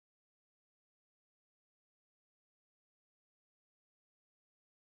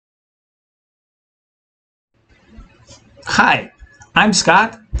Hi, I'm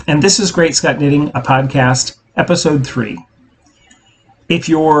Scott, and this is GreatScott Knitting, a podcast, episode 3. If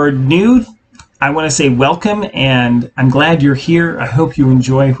you're new, I want to say welcome, and I'm glad you're here. I hope you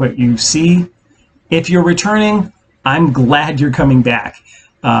enjoy what you see. If you're returning, I'm glad you're coming back.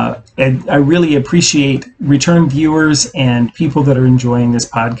 And I really appreciate return viewers and people that are enjoying this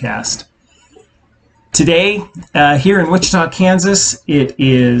podcast. Today, here in Wichita, Kansas, it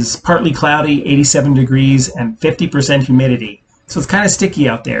is partly cloudy, 87 degrees, and 50% humidity. So it's kind of sticky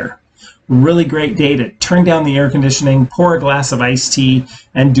out there. Really great day to turn down the air conditioning, pour a glass of iced tea,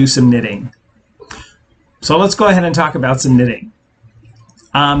 and do some knitting. So let's go ahead and talk about some knitting.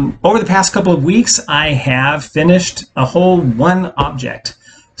 Over the past couple of weeks, I have finished a whole one object.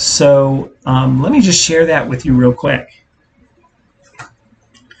 So let me just share that with you real quick.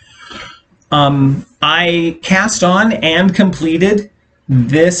 I cast on and completed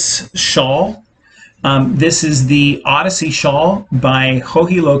this shawl. This is the Odyssey shawl by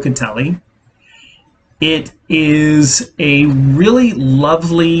Joji Locatelli. It is a really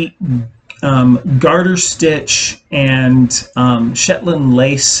lovely garter stitch and Shetland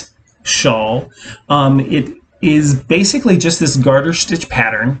lace shawl. It is basically just this garter stitch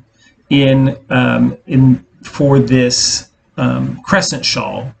pattern for this crescent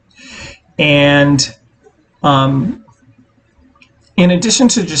shawl. And in addition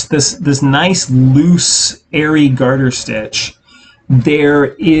to just this nice, loose, airy garter stitch,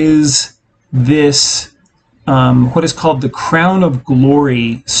 there is this what is called the Crown of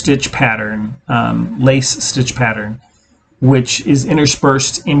Glory stitch pattern, lace stitch pattern, which is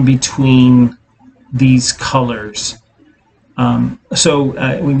interspersed in between these colors.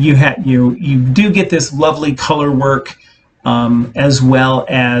 When you do get this lovely color work, as well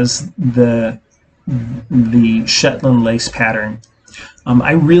as the Shetland lace pattern.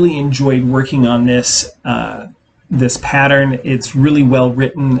 I really enjoyed working on this pattern. It's really well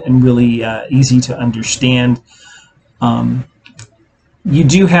written and really easy to understand. You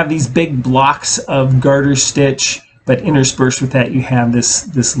do have these big blocks of garter stitch, but interspersed with that you have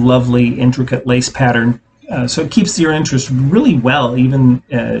this lovely intricate lace pattern. So it keeps your interest really well, even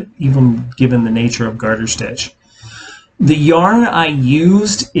given the nature of garter stitch. The yarn I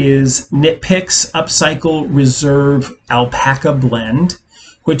used is Knit Picks Upcycle Reserve Alpaca Blend,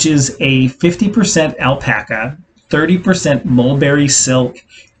 which is a 50% alpaca, 30% mulberry silk,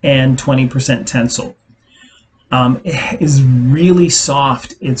 and 20% tencel. It is really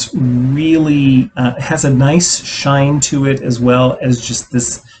soft. It's really has a nice shine to it, as well as just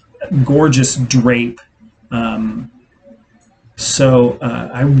this gorgeous drape. I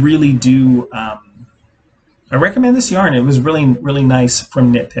really do. I recommend this yarn. It was really, really nice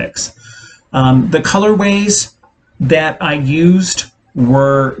from Knit Picks. The colorways that I used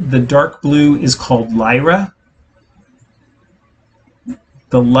were the dark blue is called Lyra.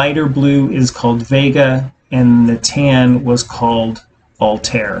 The lighter blue is called Vega, and the tan was called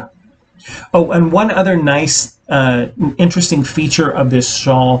Altair. Oh, and one other nice, interesting feature of this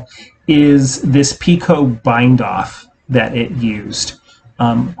shawl is this picot bind-off that it used.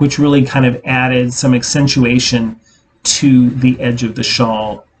 Which really kind of added some accentuation to the edge of the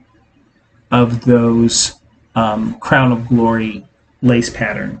shawl of those Crown of Glory lace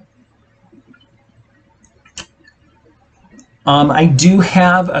pattern. I do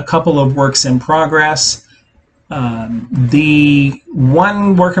have a couple of works in progress. The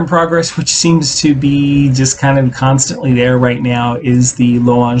one work in progress which seems to be just kind of constantly there right now is the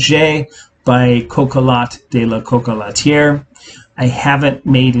L'Oranger by Cocolat de la Cocolatière. I haven't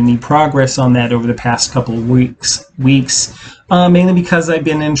made any progress on that over the past couple of weeks, mainly because I've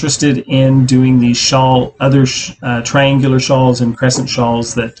been interested in doing these other triangular shawls and crescent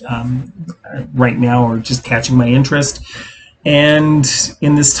shawls that right now are just catching my interest. And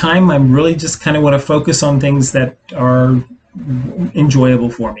in this time, I really just kind of want to focus on things that are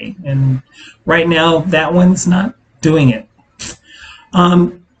enjoyable for me. And right now, that one's not doing it.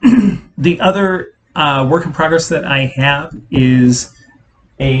 The other work in progress that I have is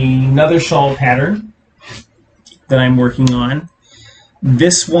another shawl pattern that I'm working on.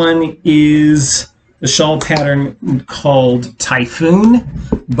 This one is the shawl pattern called Typhoon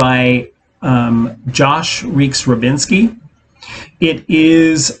by Josh Reeks-Rabinski. It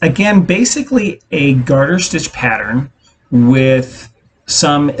is, again, basically a garter stitch pattern with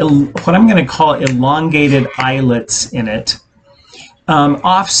some, what I'm going to call elongated eyelets in it.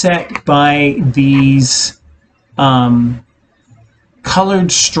 Offset by these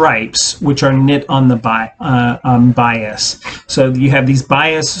colored stripes, which are knit on the bias. So you have these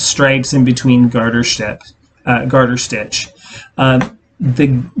bias stripes in between garter stitch. The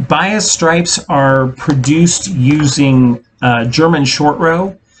bias stripes are produced using German short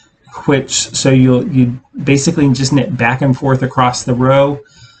row, so you basically just knit back and forth across the row.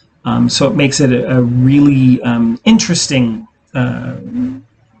 So it makes it a really interesting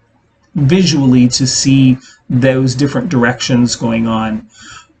visually to see those different directions going on.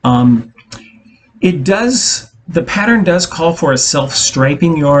 The pattern does call for a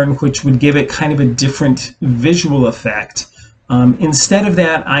self-striping yarn, which would give it kind of a different visual effect. Instead of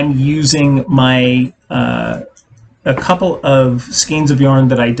that, I'm using a couple of skeins of yarn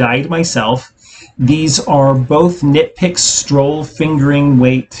that I dyed myself. These are both Knit Picks Stroll fingering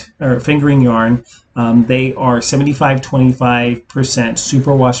yarn. They are 75-25%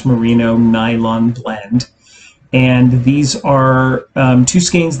 superwash merino nylon blend, and these are 2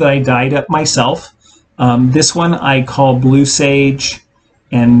 skeins that I dyed up myself. This one I call Blue Sage,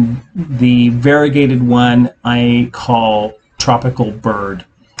 and the variegated one I call Tropical Bird.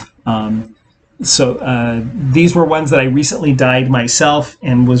 These were ones that I recently dyed myself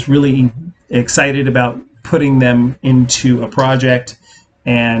and was really excited about putting them into a project.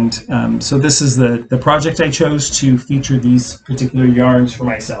 And so this is the project I chose to feature these particular yarns for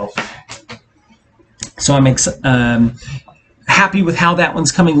myself. So I'm happy with how that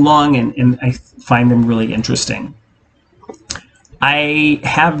one's coming along, and I find them really interesting. I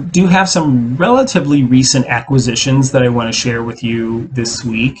do have some relatively recent acquisitions that I want to share with you this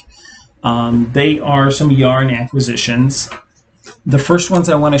week. They are some yarn acquisitions. The first ones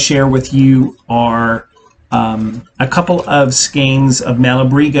I want to share with you are a couple of skeins of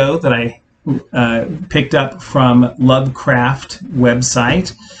Malabrigo that I picked up from Lovecraft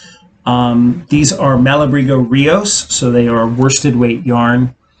website. These are Malabrigo Rios, so they are worsted weight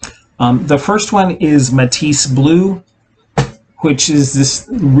yarn. The first one is Matisse Blue, which is this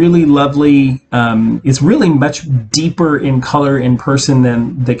really lovely, it's really much deeper in color in person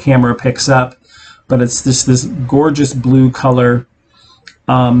than the camera picks up, but it's this gorgeous blue color.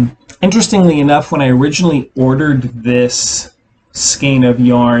 Interestingly enough, when I originally ordered this skein of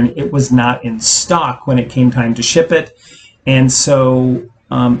yarn, it was not in stock when it came time to ship it, and so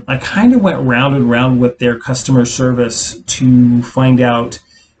I kind of went round and round with their customer service to find out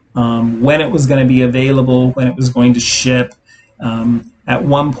when it was going to be available, when it was going to ship. At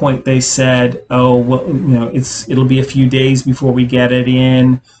one point they said, oh, well, it'll be a few days before we get it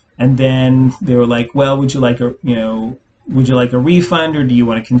in, and then they were like, well, would you like a refund, or do you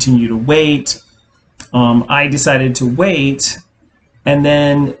want to continue to wait? I decided to wait, and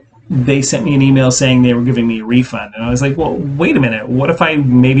then they sent me an email saying they were giving me a refund, and I was like, well, wait a minute, what if I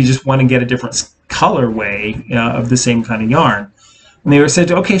maybe just want to get a different colorway of the same kind of yarn? And they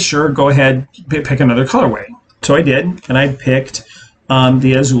said, okay, sure, go ahead, pick another colorway. So I did, and I picked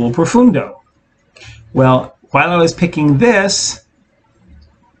the Azul Profundo. Well, while I was picking this,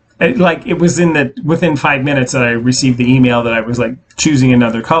 it was within 5 minutes that I received the email that I was choosing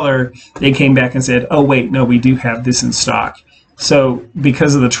another color. They came back and said, oh wait, no, we do have this in stock. So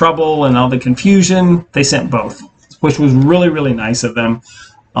because of the trouble and all the confusion, they sent both, which was really, really nice of them.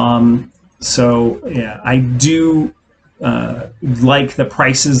 So yeah, I do like the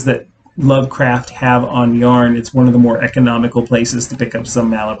prices that Lovecraft have on yarn. It's one of the more economical places to pick up some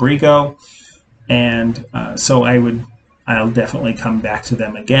Malabrigo, and so I'll definitely come back to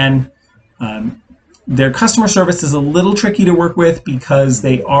them again. Their customer service is a little tricky to work with because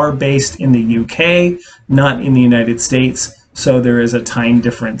they are based in the UK, not in the United States, so there is a time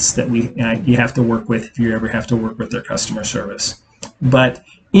difference that you have to work with if you ever have to work with their customer service. But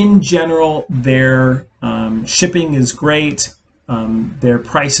in general, their shipping is great. Their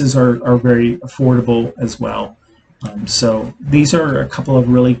prices are very affordable as well. So these are a couple of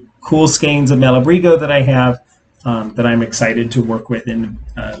really cool skeins of Malabrigo that I have that I'm excited to work with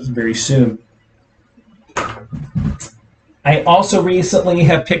very soon. I also recently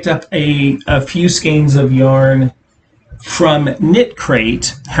have picked up a few skeins of yarn from Knit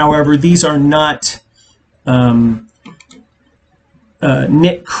Crate. However, these are not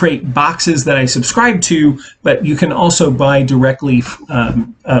Knit Crate boxes that I subscribe to, but you can also buy directly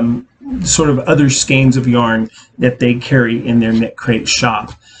sort of other skeins of yarn that they carry in their Knit Crate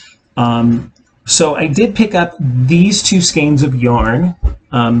shop. So I did pick up these 2 skeins of yarn.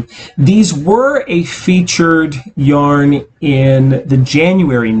 These were a featured yarn in the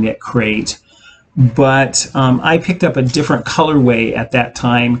January Knit Crate, but I picked up a different colorway at that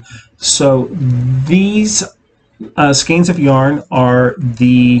time. So these skeins of yarn are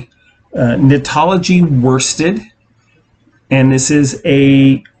the Knitology Worsted, and this is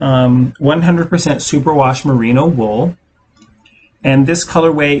a 100% superwash merino wool, and this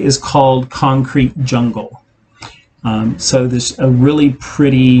colorway is called Concrete Jungle. So there's a really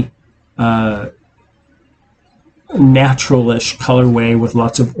pretty naturalish colorway with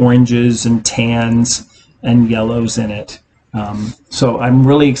lots of oranges and tans and yellows in it. So I'm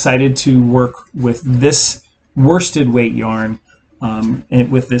really excited to work with this worsted weight yarn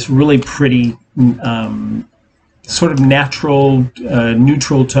and with this really pretty sort of natural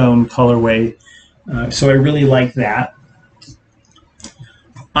neutral tone colorway. So I really like that.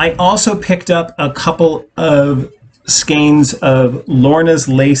 I also picked up a couple of skeins of Lorna's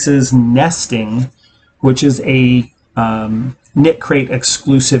Laces Nesting, which is a Knit Crate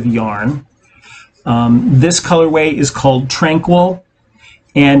exclusive yarn. This colorway is called Tranquil,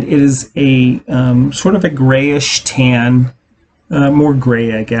 and it is a sort of a grayish tan, more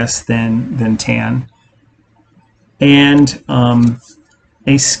gray, I guess, than tan. And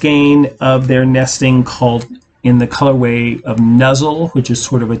a skein of their nesting called in the colorway of Nuzzle, which is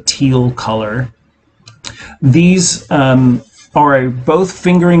sort of a teal color. These are both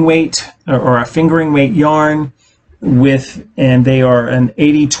fingering weight or a fingering weight yarn and they are an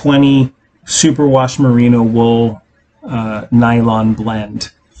 80-20 superwash merino wool nylon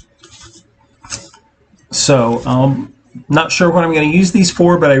blend. So not sure what I'm going to use these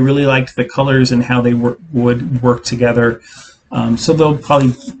for, but I really liked the colors and how they would work together. So they'll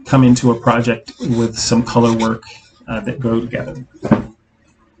probably come into a project with some color work that go together.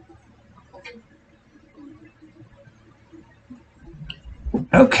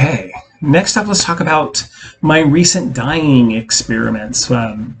 Okay, next up, let's talk about my recent dyeing experiments.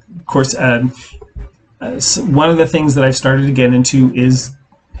 Of course, one of the things that I've started to get into is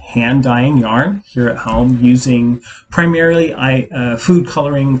hand dyeing yarn here at home using primarily food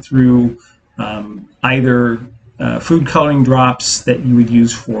coloring through either food coloring drops that you would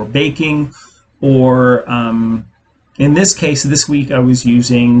use for baking, or in this case, this week I was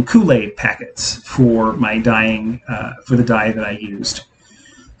using Kool-Aid packets for my dyeing, for the dye that I used.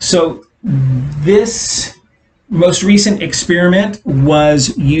 So this most recent experiment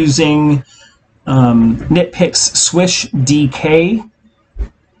was using Knit Picks Swish DK,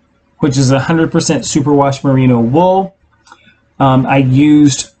 which is 100% superwash merino wool. I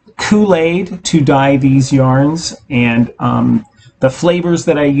used Kool-Aid to dye these yarns, and the flavors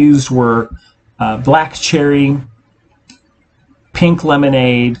that I used were black cherry, pink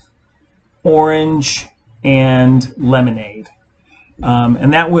lemonade, orange, and lemonade.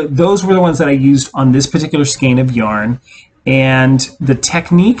 And those were the ones that I used on this particular skein of yarn. And the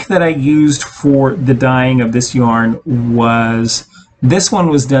technique that I used for the dyeing of this yarn was, this one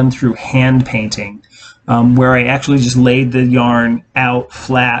was done through hand painting, where I actually just laid the yarn out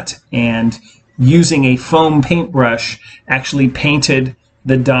flat and using a foam paintbrush actually painted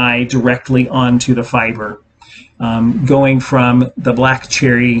the dye directly onto the fiber, going from the black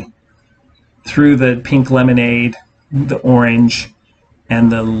cherry through the pink lemonade, the orange, and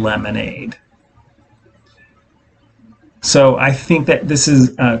the lemonade. So I think that this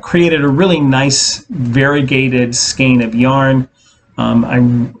has created a really nice variegated skein of yarn.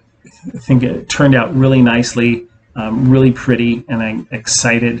 I think it turned out really nicely, really pretty, and I'm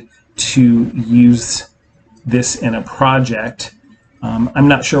excited to use this in a project. I'm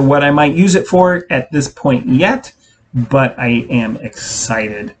not sure what I might use it for at this point yet, but I am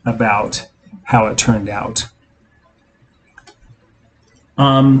excited about how it turned out.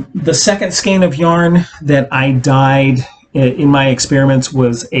 The second skein of yarn that I dyed in my experiments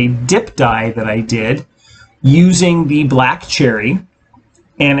was a dip dye that I did using the black cherry.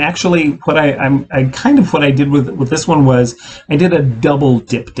 And actually, what I did with this one was I did a double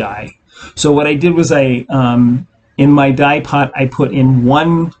dip dye. So what I did was in my dye pot I put in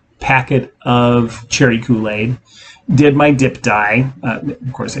one packet of cherry Kool-Aid, did my dip dye.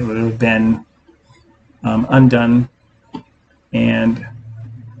 Of course, it would have been undone and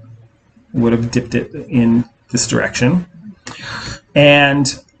would have dipped it in this direction. And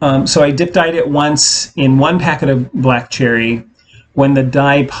so I dip dyed it once in one packet of black cherry. When the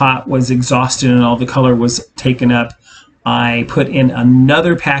dye pot was exhausted and all the color was taken up, I put in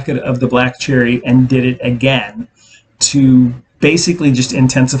another packet of the black cherry and did it again to basically just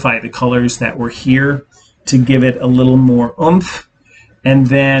intensify the colors that were here to give it a little more oomph. And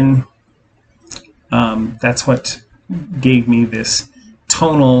then that's what gave me this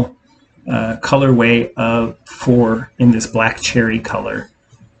tonal colorway in this black cherry color.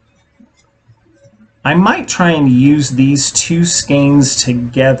 I might try and use these two skeins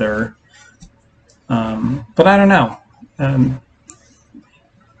together, but I don't know.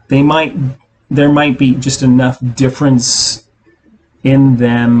 There might be just enough difference in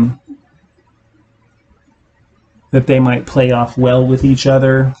them that they might play off well with each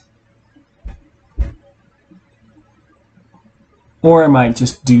other. or I might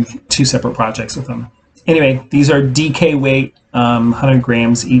just do 2 separate projects with them. Anyway, these are DK weight, 100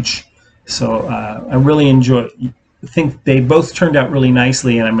 grams each. So I really think they both turned out really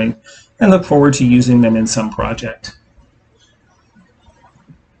nicely, and I look forward to using them in some project.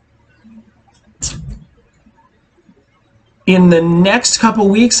 In the next couple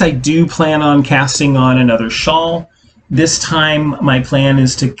weeks, I do plan on casting on another shawl. This time, my plan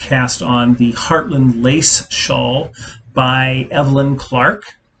is to cast on the Heartland Lace Shawl by Evelyn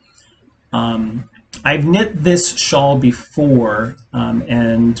Clark. I've knit this shawl before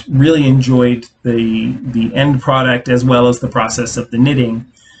and really enjoyed the end product as well as the process of the knitting.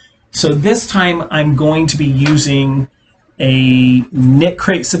 So this time I'm going to be using a Knit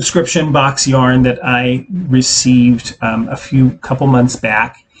Crate subscription box yarn that I received a couple months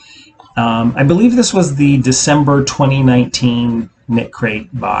back. I believe this was the December 2019 Knit Crate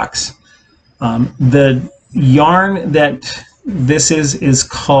box. The yarn that this is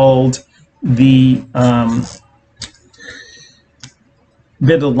called the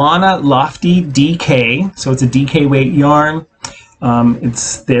Vidalana Lofty DK, so it's a DK weight yarn.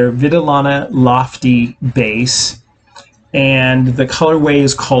 It's their Vidalana Lofty base, and the colorway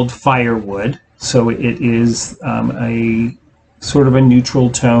is called Firewood. So it is a sort of a neutral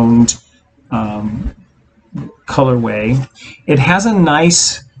toned colorway. It has a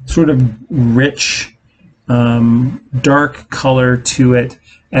nice sort of rich dark color to it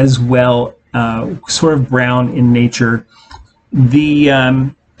as well, sort of brown in nature.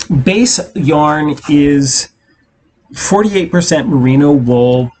 The base yarn is 48% merino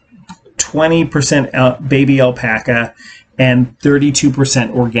wool, 20% baby alpaca, and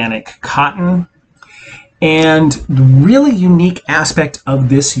 32% organic cotton. And the really unique aspect of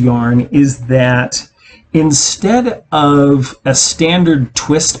this yarn is that instead of a standard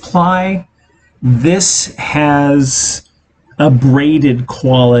twist ply, this has a braided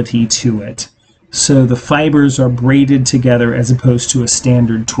quality to it. So the fibers are braided together as opposed to a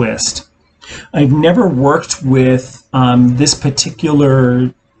standard twist. I've never worked with this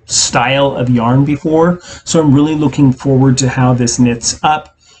particular style of yarn before, so I'm really looking forward to how this knits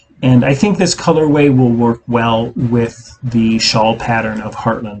up, and I think this colorway will work well with the shawl pattern of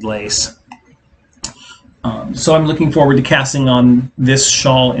Heartland Lace. So I'm looking forward to casting on this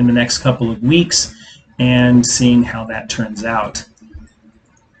shawl in the next couple of weeks and seeing how that turns out.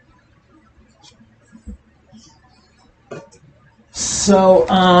 So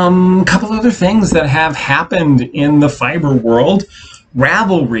a couple other things that have happened in the fiber world.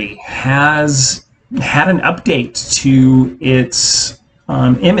 Ravelry has had an update to its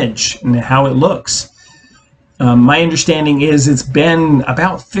image and how it looks. My understanding is it's been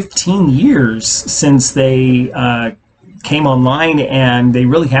about 15 years since they came online, and they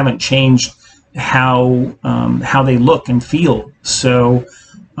really haven't changed how they look and feel. So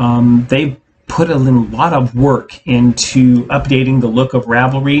they've put a lot of work into updating the look of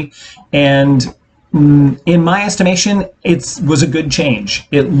Ravelry, and in my estimation, it was a good change.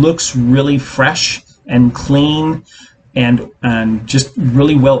 It looks really fresh and clean and just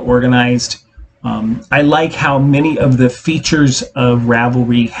really well organized. I like how many of the features of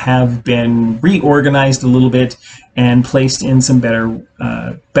Ravelry have been reorganized a little bit and placed in some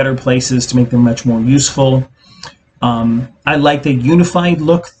better places to make them much more useful. I like the unified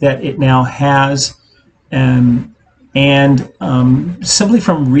look that it now has, and simply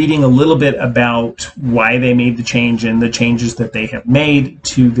from reading a little bit about why they made the change and the changes that they have made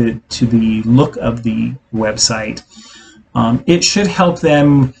to the look of the website, it should help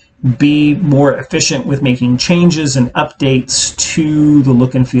them be more efficient with making changes and updates to the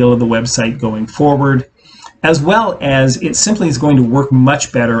look and feel of the website going forward, as well as it simply is going to work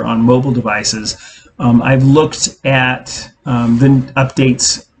much better on mobile devices. I've looked at the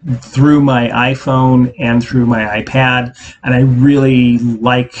updates through my iPhone and through my iPad, and I really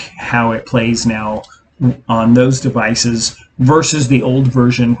like how it plays now on those devices versus the old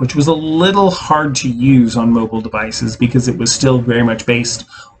version, which was a little hard to use on mobile devices because it was still very much based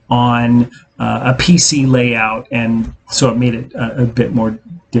on a PC layout, and so it made it a bit more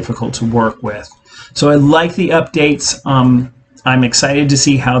difficult to work with. So I like the updates. I'm excited to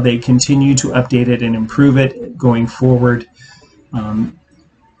see how they continue to update it and improve it going forward.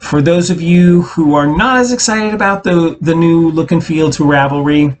 For those of you who are not as excited about the new look and feel to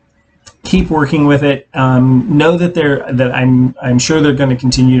Ravelry, keep working with it. Know that I'm sure they're going to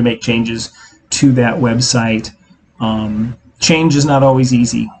continue to make changes to that website. Change is not always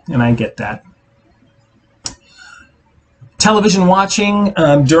easy, and I get that. Television watching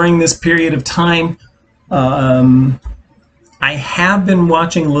during this period of time. I have been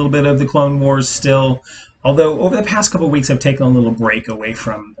watching a little bit of the Clone Wars still. Although over the past couple of weeks, I've taken a little break away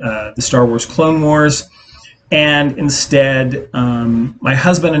from the Star Wars Clone Wars. And instead, my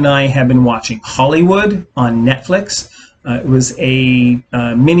husband and I have been watching Hollywood on Netflix. It was a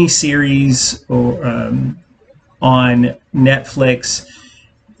mini-series on Netflix.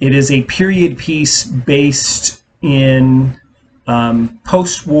 It is a period piece based in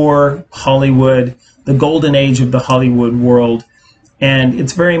post-war Hollywood, the golden age of the Hollywood world. And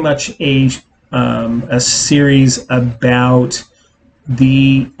it's very much a series about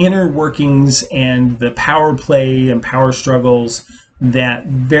the inner workings and the power play and power struggles that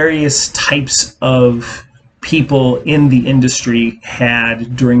various types of people in the industry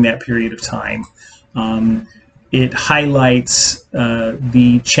had during that period of time. It highlights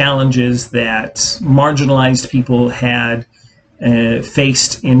the challenges that marginalized people had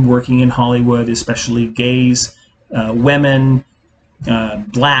faced in working in Hollywood, especially gays, women,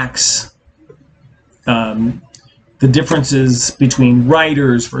 blacks, the differences between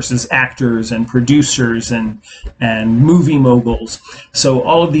writers versus actors and producers and movie moguls. So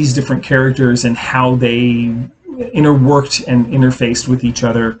all of these different characters and how they interworked and interfaced with each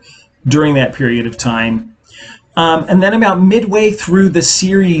other during that period of time. And then about midway through the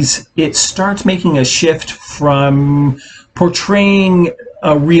series, it starts making a shift from portraying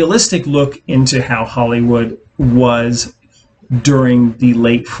a realistic look into how Hollywood was during the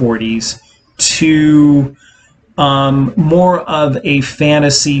late 40s to more of a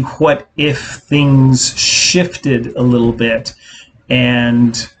fantasy, what if things shifted a little bit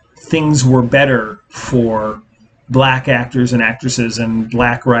and things were better for black actors and actresses and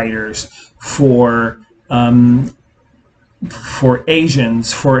black writers, for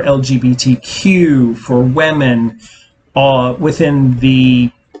Asians, for LGBTQ, for women, within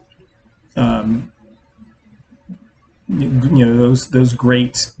the those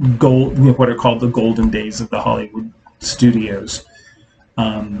great what are called the golden days of the Hollywood studios.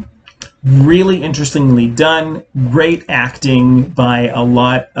 Really interestingly done, great acting by a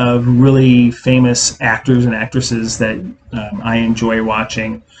lot of really famous actors and actresses that I enjoy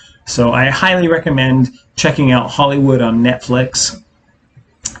watching. So I highly recommend checking out Hollywood on Netflix.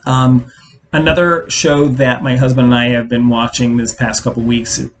 Another show that my husband and I have been watching this past couple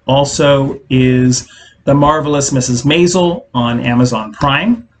weeks also is The Marvelous Mrs. Maisel on Amazon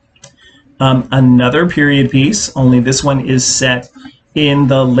Prime. Another period piece, only this one is set in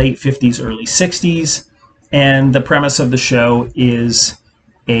the late 50s, early 60s. And the premise of the show is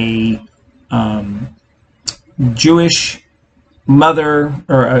a Jewish mother,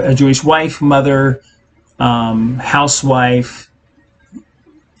 or a Jewish wife, mother, housewife,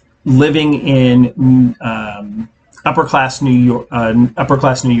 living in upper class New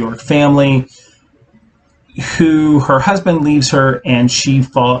York family, who her husband leaves her, and she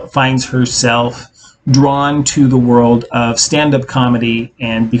finds herself drawn to the world of stand-up comedy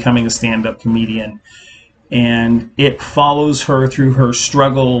and becoming a stand-up comedian. And it follows her through her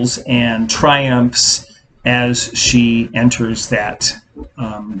struggles and triumphs as she enters that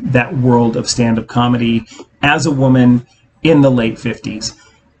world of stand-up comedy as a woman in the late 50s.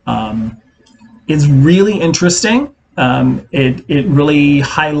 It's really interesting. It really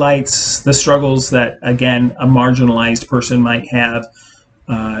highlights the struggles that, again, a marginalized person might have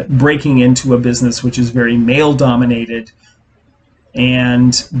breaking into a business which is very male-dominated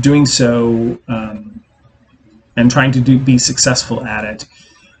and doing so and trying to be successful at it.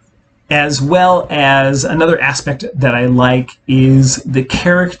 As well as another aspect that I like is the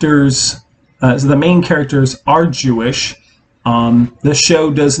characters, so the main characters are Jewish. The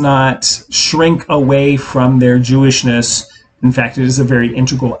show does not shrink away from their Jewishness. In fact, it is a very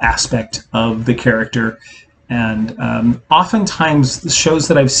integral aspect of the character. And oftentimes, the shows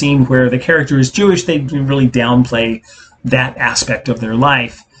that I've seen where the character is Jewish, they really downplay that aspect of their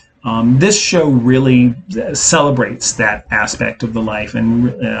life. This show really celebrates that aspect of the life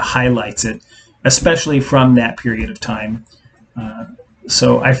and highlights it, especially from that period of time.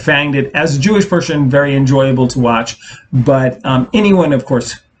 So I find it, as a Jewish person, very enjoyable to watch. But anyone, of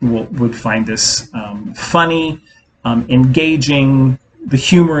course, would find this funny, engaging. The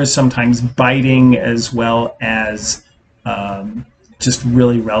humor is sometimes biting, as well as just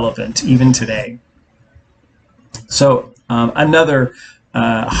really relevant, even today. So another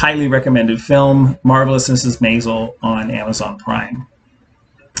highly recommended film, Marvelous Mrs. Maisel on Amazon Prime.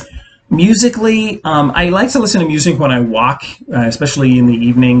 Musically, I like to listen to music when I walk, especially in the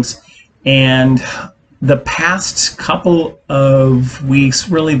evenings. And the past couple of weeks,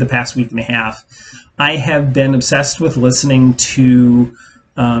 really the past week and a half, I have been obsessed with listening to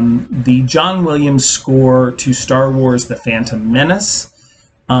the John Williams score to Star Wars: The Phantom Menace.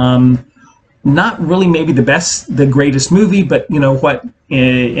 not really maybe the greatest movie, but you know what?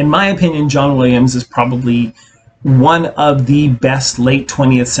 In my opinion, John Williams is probably one of the best late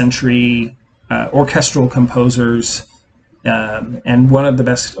 20th century orchestral composers, and one of the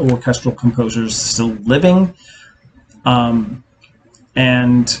best orchestral composers still living, and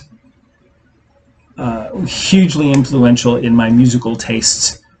hugely influential in my musical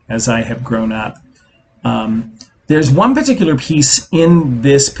tastes as I have grown up. There's one particular piece in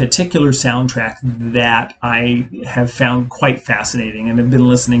this particular soundtrack that I have found quite fascinating and have been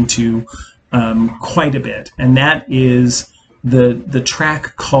listening to quite a bit, and that is the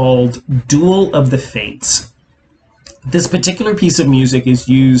track called Duel of the Fates. This particular piece of music is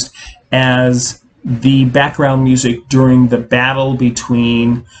used as the background music during the battle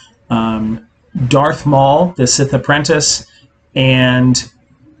between Darth Maul, the Sith apprentice, and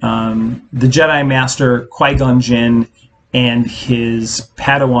the Jedi Master Qui-Gon Jinn and his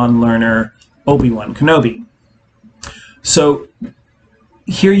Padawan learner Obi-Wan Kenobi. So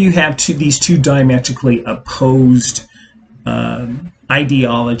here you have these two diametrically opposed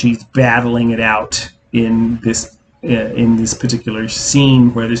ideologies battling it out in this particular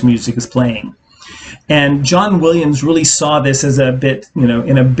scene where this music is playing. And John Williams really saw this as a bit,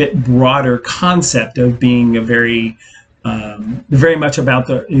 in a bit broader concept of being a very much about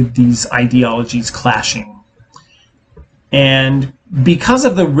these ideologies clashing. And because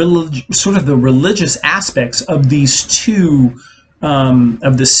of the religious aspects of these two,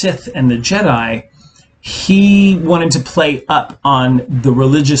 of the Sith and the Jedi, he wanted to play up on the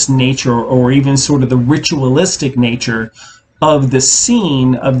religious nature, or even sort of the ritualistic nature of the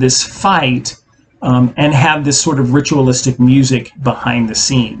scene of this fight, and have this sort of ritualistic music behind the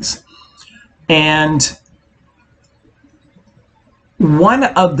scenes. And one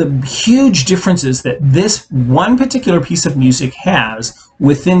of the huge differences that this one particular piece of music has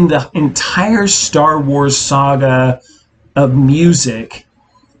within the entire Star Wars saga of music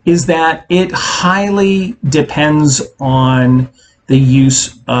is that it highly depends on the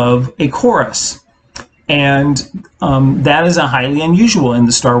use of a chorus. And that is a highly unusual in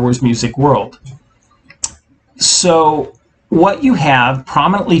the Star Wars music world. So what you have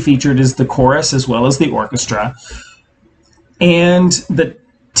prominently featured is the chorus as well as the orchestra. And the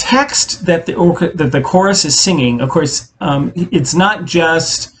text that the chorus is singing, of course, it's not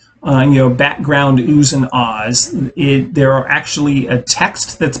just background oohs and ahs. There are actually a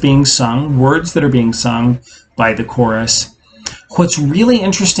text that's being sung, words that are being sung by the chorus. What's really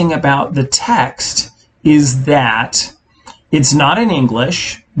interesting about the text is that it's not in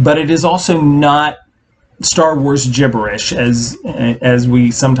English, but it is also not Star Wars gibberish as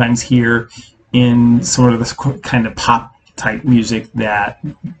we sometimes hear in sort of this kind of pop type music that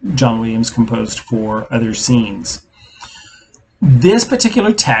John Williams composed for other scenes. This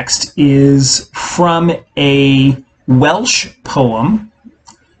particular text is from a Welsh poem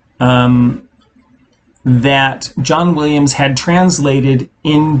that John Williams had translated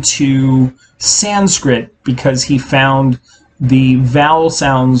into Sanskrit because he found the vowel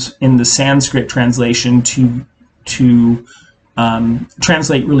sounds in the Sanskrit translation to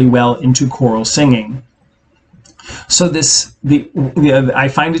translate really well into choral singing. So I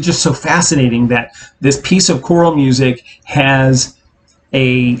find it just so fascinating that this piece of choral music has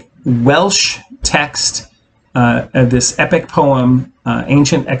a Welsh text, this epic poem,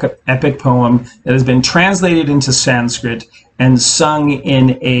 ancient epic poem that has been translated into Sanskrit and sung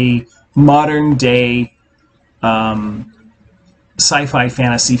in a modern day sci-fi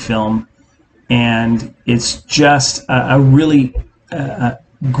fantasy film, and it's just a really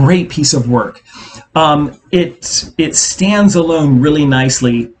great piece of work. It stands alone really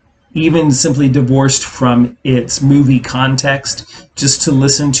nicely, even simply divorced from its movie context. Just to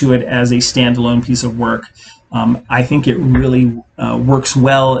listen to it as a standalone piece of work, I think it really works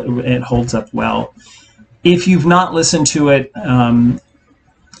well. It holds up well. If you've not listened to it,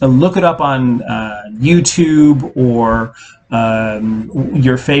 look it up on YouTube or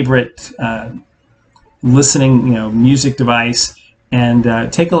your favorite listening music device, and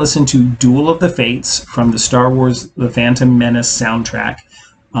take a listen to Duel of the Fates from the Star Wars The Phantom Menace soundtrack.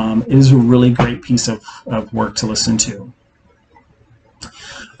 It is a really great piece of work to listen to.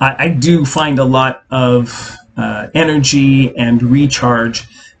 I do find a lot of energy and recharge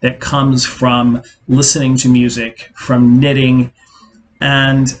that comes from listening to music, from knitting,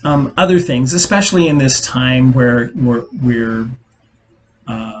 and other things, especially in this time where we're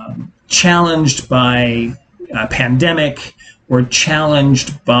challenged by a pandemic. We're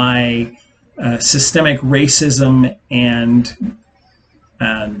challenged by systemic racism and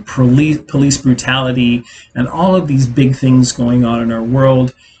police brutality and all of these big things going on in our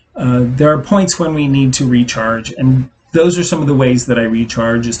world. there are points when we need to recharge, and those are some of the ways that I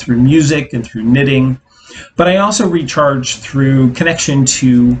recharge, is through music and through knitting. But I also recharge through connection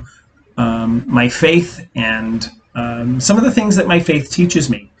to my faith and some of the things that my faith teaches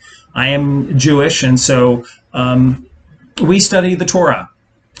me. I am Jewish, and so we study the Torah.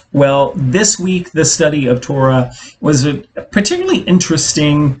 Well, this week, the study of Torah was a particularly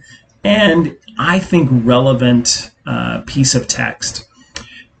interesting and, I think, relevant piece of text.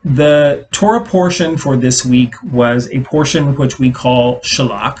 The Torah portion for this week was a portion which we call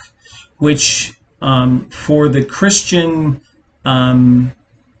Shalach, which for the Christian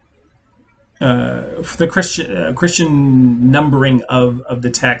Christian numbering of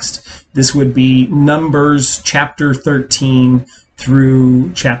the text, this would be Numbers chapter 13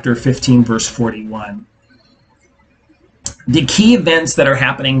 through chapter 15, verse 41. The key events that are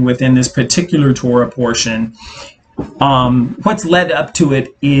happening within this particular Torah portion, what's led up to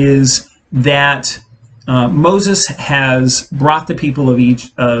it is that Moses has brought the people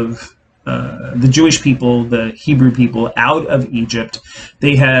of the Jewish people, the Hebrew people, out of Egypt.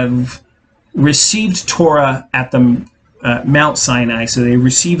 They have received Torah at the Mount Sinai, so they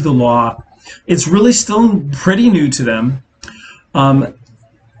received the law. It's really still pretty new to them.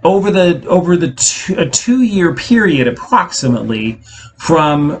 Over a 2-year period, approximately,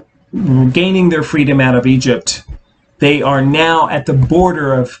 from gaining their freedom out of Egypt, they are now at the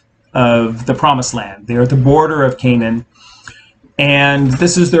border of the Promised Land. They are at the border of Canaan, and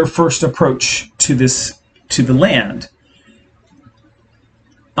this is their first approach to the land.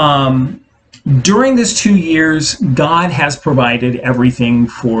 During this 2 years, God has provided everything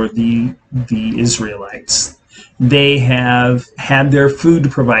for the Israelites. They have had their food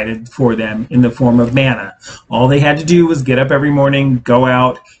provided for them in the form of manna. All they had to do was get up every morning, go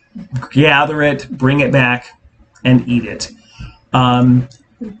out, gather it, bring it back, and eat it.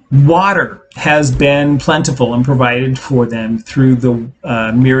 Water has been plentiful and provided for them through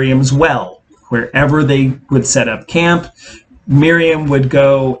the Miriam's well. Wherever they would set up camp, Miriam would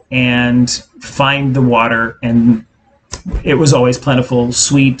go and find the water, and it was always plentiful,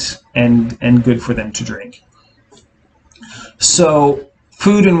 sweet, and good for them to drink. So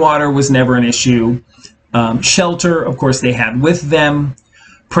food and water was never an issue. Shelter, of course, they had with them.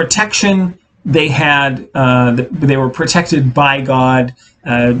 Protection, they had. They were protected by God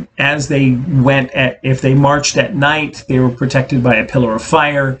as they went. If they marched at night, they were protected by a pillar of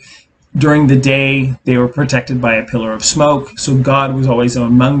fire. During the day, they were protected by a pillar of smoke. So God was always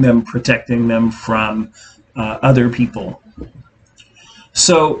among them, protecting them from other people.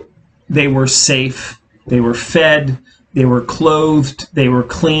 So they were safe. They were fed. They were clothed, they were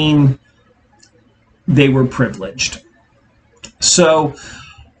clean, they were privileged. So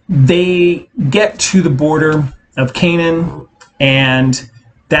they get to the border of Canaan, and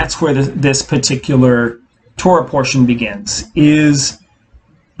that's where this particular Torah portion begins.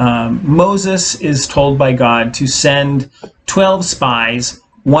 Moses is told by God to send 12 spies,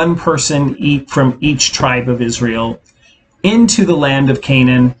 one person from each tribe of Israel, into the land of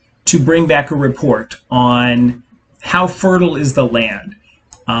Canaan to bring back a report on how fertile is the land,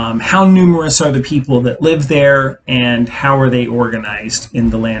 how numerous are the people that live there, and how are they organized in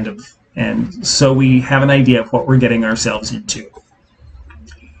the land and so we have an idea of what we're getting ourselves into.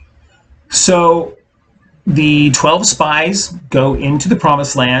 So the 12 spies go into the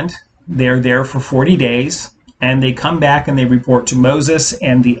Promised Land. They're there for 40 days, and they come back and they report to Moses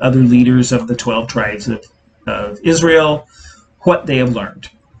and the other leaders of the 12 tribes of Israel what they have learned.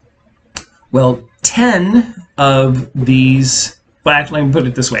 Well, 10 of these, well, actually, let me put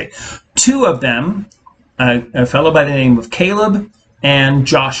it this way. 2 of them, a fellow by the name of Caleb and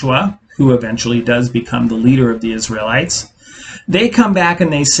Joshua, who eventually does become the leader of the Israelites, they come back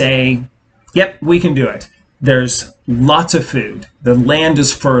and they say, yep, we can do it. There's lots of food. The land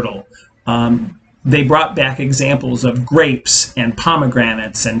is fertile. They brought back examples of grapes and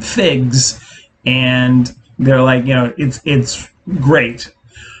pomegranates and figs, and they're like, it's great.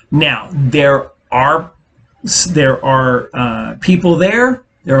 Now, there are people there.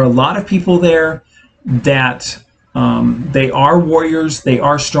 There are a lot of people there that they are warriors. They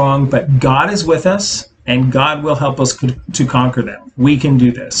are strong, but God is with us, and God will help us to conquer them. We can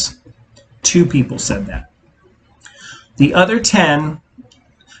do this. 2 people said that. The other 10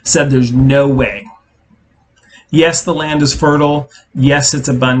 said there's no way. Yes, the land is fertile. Yes, it's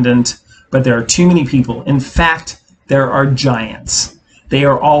abundant, but there are too many people. In fact, there are giants. They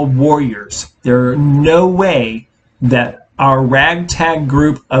are all warriors. There are no way that our ragtag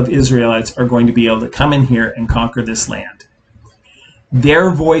group of Israelites are going to be able to come in here and conquer this land.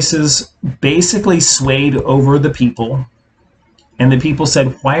 Their voices basically swayed over the people, And the people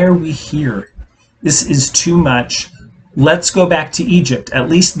said, "Why are we here? This is too much. Let's go back to Egypt. At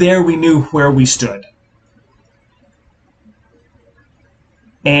least there we knew where we stood."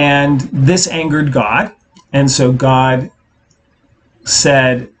 And this angered God. And so God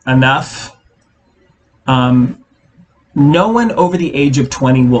said, "Enough. No one over the age of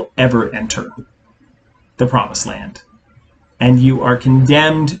 20 will ever enter the promised land. And you are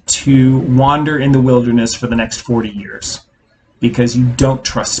condemned to wander in the wilderness for the next 40 years because you don't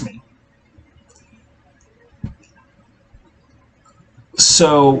trust me."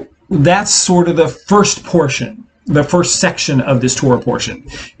 So that's sort of the first portion. The first section of this Torah portion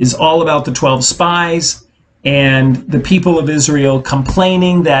is all about the 12 spies and the people of Israel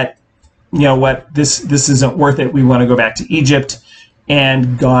complaining that, you know what, this isn't worth it. We want to go back to Egypt.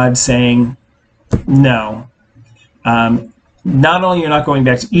 And God saying, "No. Not only you're not going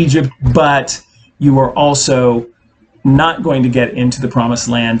back to Egypt, but you are also not going to get into the promised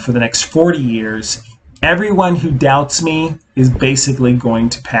land for the next 40 years. Everyone who doubts me is basically going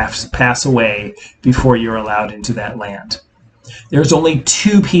to pass away before you're allowed into that land." There's only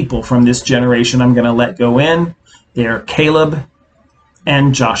 2 people from this generation I'm going to let go in. They're Caleb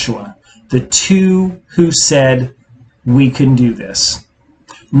and Joshua, the 2 who said, "We can do this."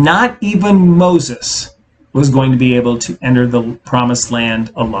 Not even Moses was going to be able to enter the promised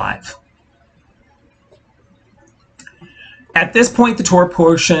land alive. At this point, the Torah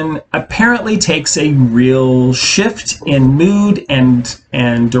portion apparently takes a real shift in mood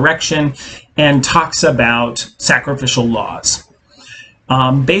and direction and talks about sacrificial laws.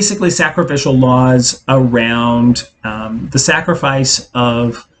 Basically, sacrificial laws around the sacrifice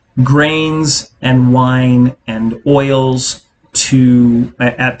of grains and wine and oils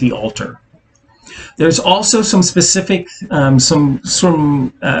at the altar. There's also some specific, some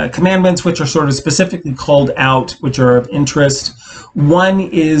commandments which are sort of specifically called out, which are of interest. One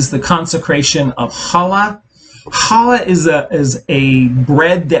is the consecration of challah. Challah is a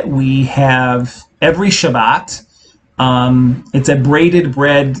bread that we have every Shabbat. It's a braided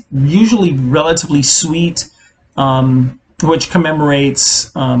bread, usually relatively sweet, which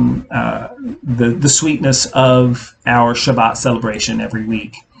commemorates the sweetness of our Shabbat celebration every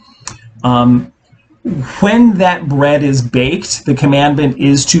week. When that bread is baked, the commandment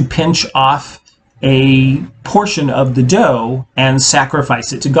is to pinch off a portion of the dough and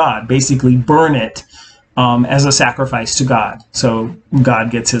sacrifice it to God, basically burn it as a sacrifice to God, so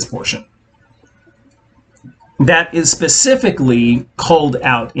God gets his portion. That is specifically called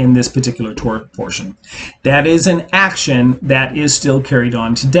out in this particular Torah portion. That is an action that is still carried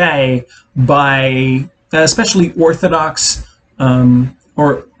on today by especially Orthodox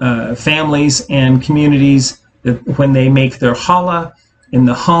families and communities. When they make their challah in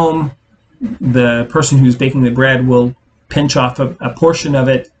the home, the person who's baking the bread will pinch off a portion of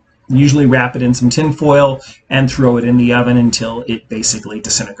it, usually wrap it in some tin foil, and throw it in the oven until it basically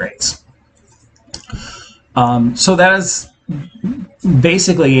disintegrates. So that is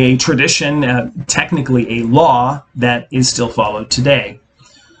basically a tradition, technically a law that is still followed today.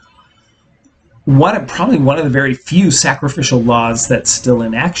 Probably one of the very few sacrificial laws that's still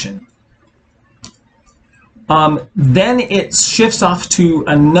in action. Then it shifts off to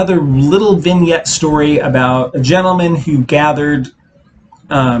another little vignette story about a gentleman who gathered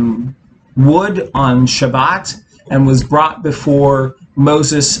wood on Shabbat and was brought before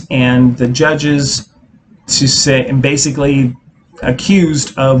Moses and the judges to say, and basically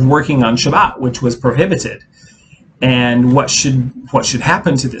accused of working on Shabbat, which was prohibited. And what should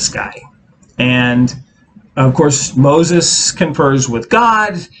happen to this guy? And of course, Moses confers with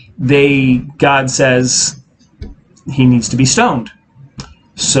God. God says he needs to be stoned.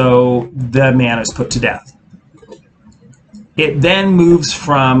 So the man is put to death. It then moves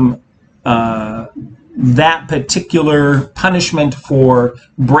from that particular punishment for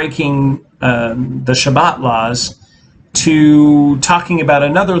breaking the Shabbat laws to talking about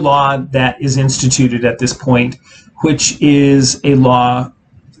another law that is instituted at this point, which is a law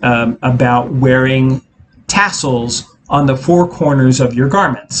about wearing tassels on the 4 corners of your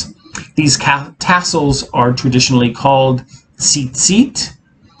garments. These tassels are traditionally called tzitzit,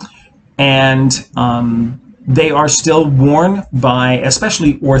 and they are still worn by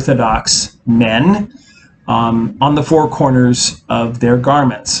especially Orthodox men on the 4 corners of their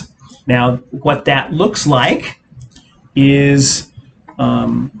garments. Now, what that looks like is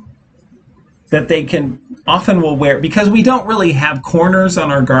that they often will wear, because we don't really have corners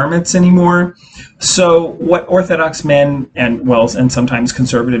on our garments anymore. So what Orthodox men and sometimes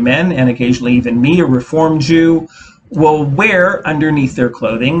conservative men, and occasionally even me, a Reformed Jew, will wear underneath their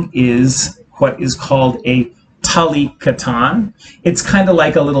clothing is what is called a talit katan. It's kind of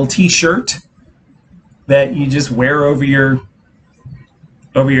like a little t-shirt that you just wear over your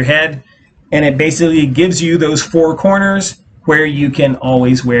head, and it basically gives you those four corners where you can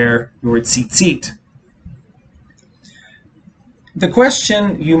always wear your tzitzit. The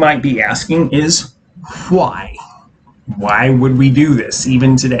question you might be asking is, why? Why would we do this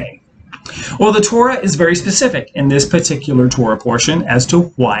even today? Well, the Torah is very specific in this particular Torah portion as to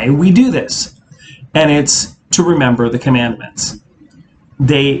why we do this. And it's to remember the commandments.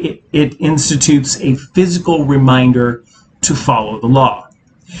 It institutes a physical reminder to follow the law.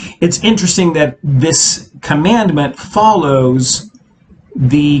 It's interesting that this commandment follows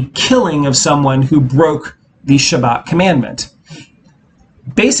the killing of someone who broke the Shabbat commandment.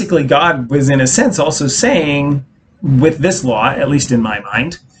 Basically, God was, in a sense, also saying, with this law, at least in my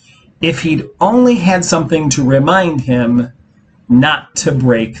mind, if he'd only had something to remind him not to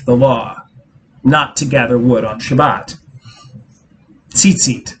break the law, not to gather wood on Shabbat.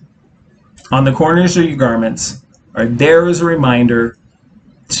 Tzitzit, on the corners of your garments, are there as a reminder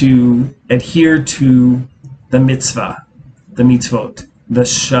to adhere to the mitzvah, the mitzvot, the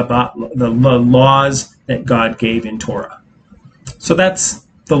Shabbat, the laws that God gave in Torah. So that's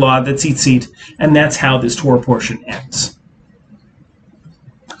the law, the tzitzit, and that's how this Torah portion ends.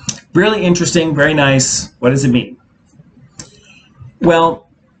 Really interesting, very nice. What does it mean? Well,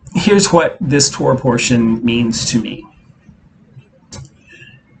 here's what this Torah portion means to me.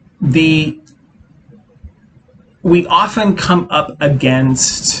 We often come up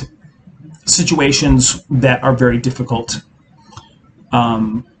against situations that are very difficult.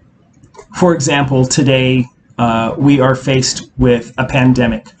 For example, today we are faced with a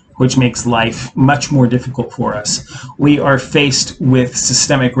pandemic, which makes life much more difficult for us. We are faced with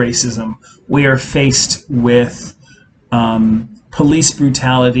systemic racism. We are faced with police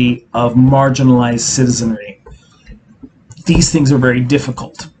brutality of marginalized citizenry. These things are very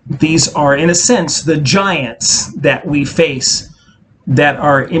difficult. These are, in a sense, the giants that we face that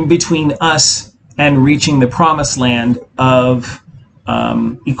are in between us and reaching the promised land of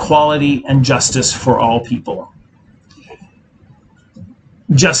equality and justice for all people.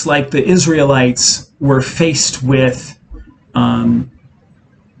 Just like the Israelites were faced with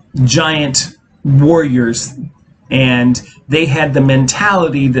giant warriors, and they had the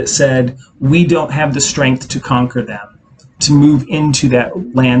mentality that said, we don't have the strength to conquer them, to move into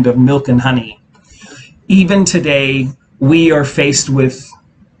that land of milk and honey. Even today, we are faced with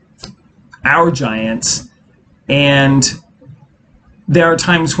our giants, and there are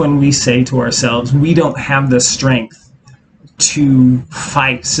times when we say to ourselves, we don't have the strength to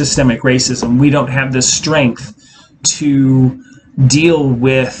fight systemic racism. We don't have the strength to deal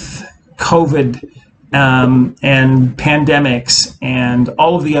with COVID and pandemics and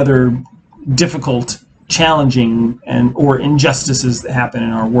all of the other difficult, challenging, or injustices that happen in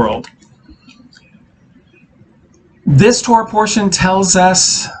our world. This Torah portion tells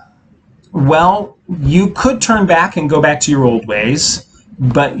us, well, you could turn back and go back to your old ways,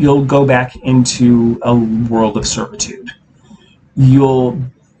 but you'll go back into a world of servitude. You'll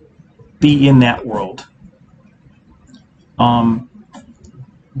be in that world.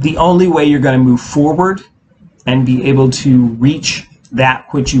 The only way you're going to move forward and be able to reach that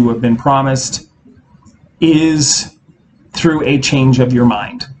which you have been promised is through a change of your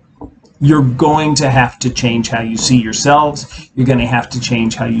mind. You're going to have to change how you see yourselves. You're going to have to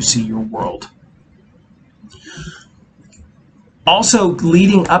change how you see your world. Also,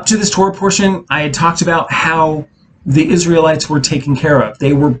 leading up to this Torah portion, I had talked about how the Israelites were taken care of.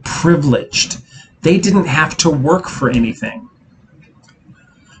 They were privileged. They didn't have to work for anything.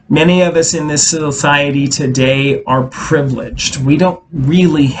 Many of us in this society today are privileged. We don't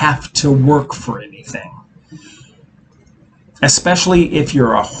really have to work for anything. Especially if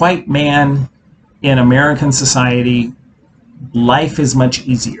you're a white man in American society, life is much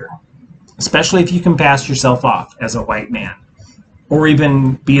easier. Especially if you can pass yourself off as a white man, or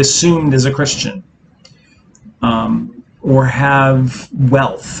even be assumed as a Christian, or have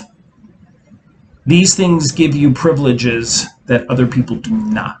wealth. These things give you privileges that other people do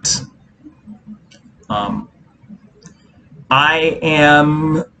not. I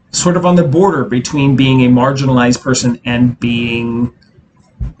am sort of on the border between being a marginalized person and being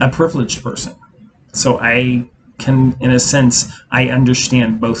a privileged person. So I can, in a sense, I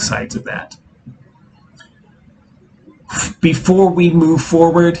understand both sides of that. Before we move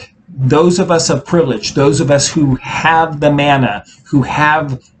forward, those of us of privilege, those of us who have the manna, who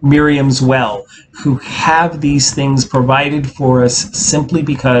have Miriam's well, who have these things provided for us simply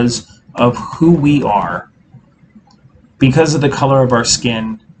because of who we are, because of the color of our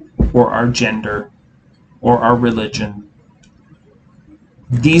skin or our gender, or our religion.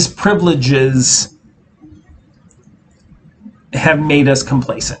 These privileges have made us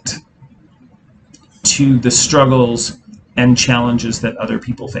complacent to the struggles and challenges that other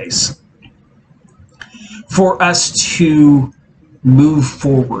people face. For us to move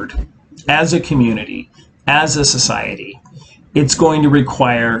forward as a community, as a society, it's going to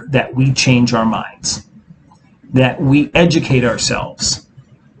require that we change our minds, that we educate ourselves,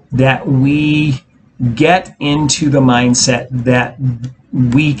 that we get into the mindset that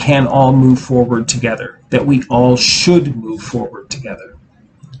we can all move forward together, that we all should move forward together.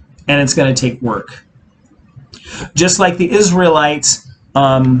 And it's going to take work. Just like the Israelites,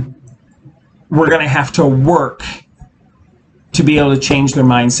 we're going to have to work to be able to change their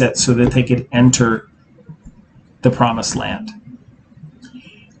mindset so that they could enter the promised land.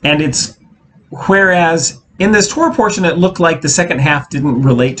 And it's, whereas in this Torah portion it looked like the second half didn't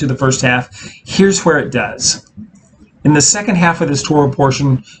relate to the first half, here's where it does. In the second half of this Torah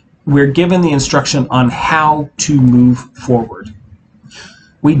portion, we're given the instruction on how to move forward.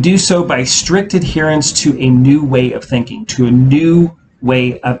 We do so by strict adherence to a new way of thinking, to a new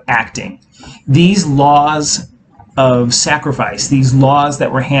way of acting. These laws of sacrifice, these laws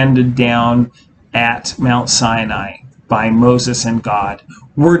that were handed down at Mount Sinai by Moses and God,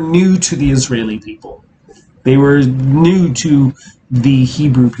 were new to the Israeli people. They were new to the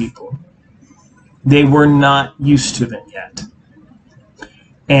Hebrew people. They were not used to them yet.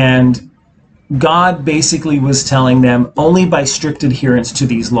 And God basically was telling them, only by strict adherence to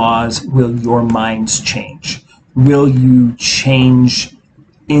these laws will your minds change. Will you change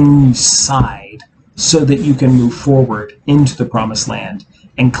inside so that you can move forward into the promised land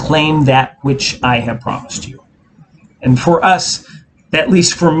and claim that which I have promised you. And for us, at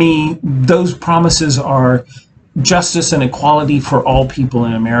least for me, those promises are justice and equality for all people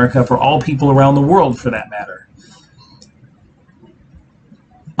in America, for all people around the world for that matter.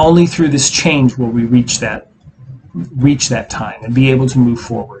 Only through this change will we reach that time and be able to move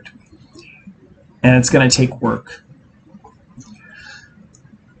forward. And it's going to take work.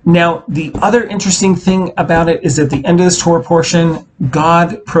 Now, the other interesting thing about it is at the end of this Torah portion,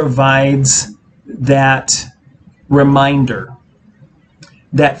 God provides that reminder,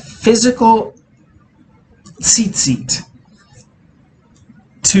 that physical tzitzit,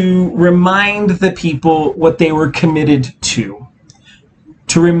 to remind the people what they were committed to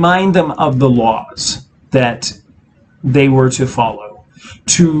remind them of the laws that they were to follow,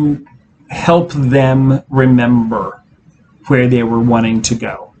 to help them remember where they were wanting to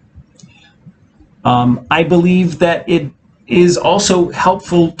go. I believe that it is also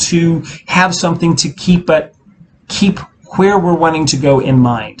helpful to have something to keep where we're wanting to go in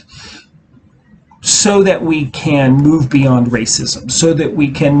mind, so that we can move beyond racism, so that we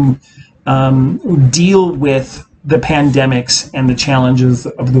can deal with the pandemics and the challenges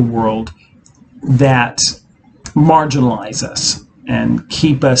of the world that marginalize us and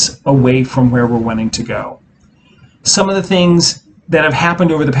keep us away from where we're wanting to go. Some of the things that have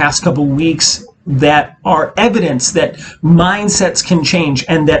happened over the past couple weeks that are evidence that mindsets can change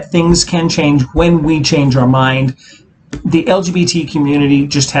and that things can change when we change our mind. The LGBT community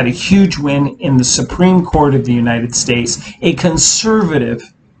just had a huge win in the Supreme Court of the United States, a conservative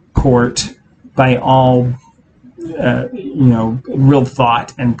court by all real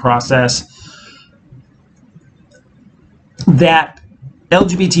thought and process, that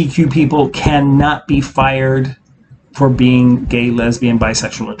LGBTQ people cannot be fired for being gay, lesbian,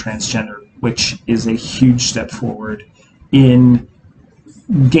 bisexual, or transgender, which is a huge step forward in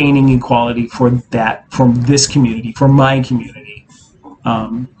gaining equality for this community, for my community.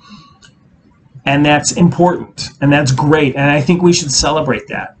 And that's important, and that's great, and I think we should celebrate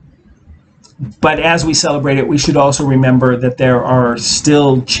that. But as we celebrate it, we should also remember that there are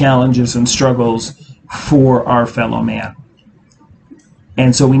still challenges and struggles for our fellow man.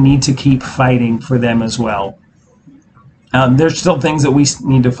 And so we need to keep fighting for them as well. There's still things that we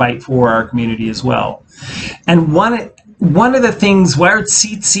need to fight for our community as well. And one of the things, our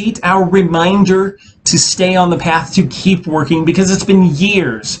tzitzit, our reminder to stay on the path, to keep working, because it's been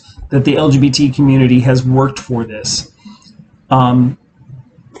years that the LGBT community has worked for this.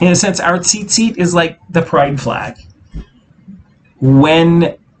 In a sense, our tzitzit is like the pride flag.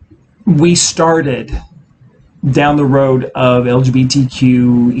 When we started down the road of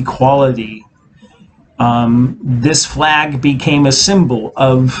LGBTQ equality, this flag became a symbol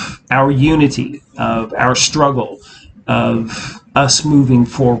of our unity, of our struggle, of us moving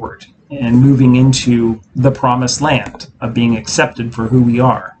forward and moving into the promised land, of being accepted for who we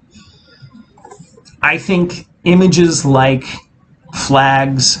are. I think images like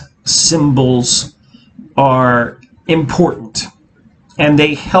flags, symbols, are important, and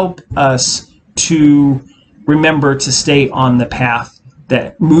they help us to remember to stay on the path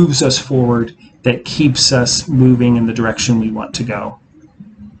that moves us forward, that keeps us moving in the direction we want to go.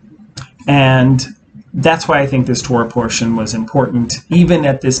 And that's why I think this Torah portion was important, even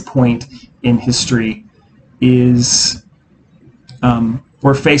at this point in history. Is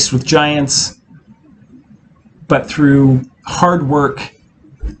we're faced with giants, but through hard work,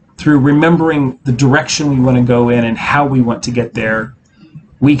 through remembering the direction we want to go in and how we want to get there,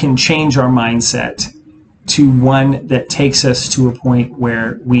 we can change our mindset to one that takes us to a point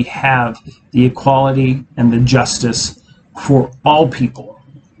where we have the equality and the justice for all people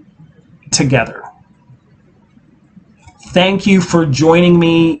together. Thank you for joining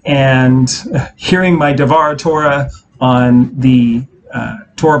me and hearing my Devar Torah on the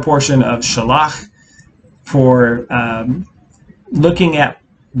Torah portion of Shalach, for looking at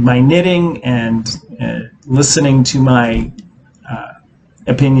my knitting and listening to my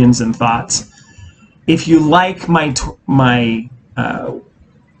opinions and thoughts. If you like my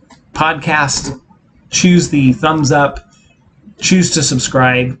podcast, choose the thumbs up, choose to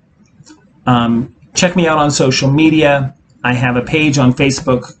subscribe. Check me out on social media. I have a page on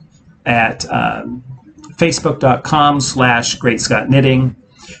Facebook at facebook.com/GreatScottKnitting.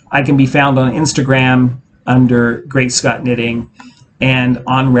 I can be found on Instagram under GreatScott Knitting, and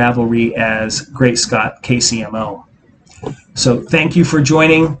on Ravelry as GreatScott KCMO. So thank you for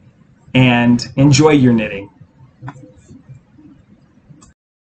joining, and enjoy your knitting.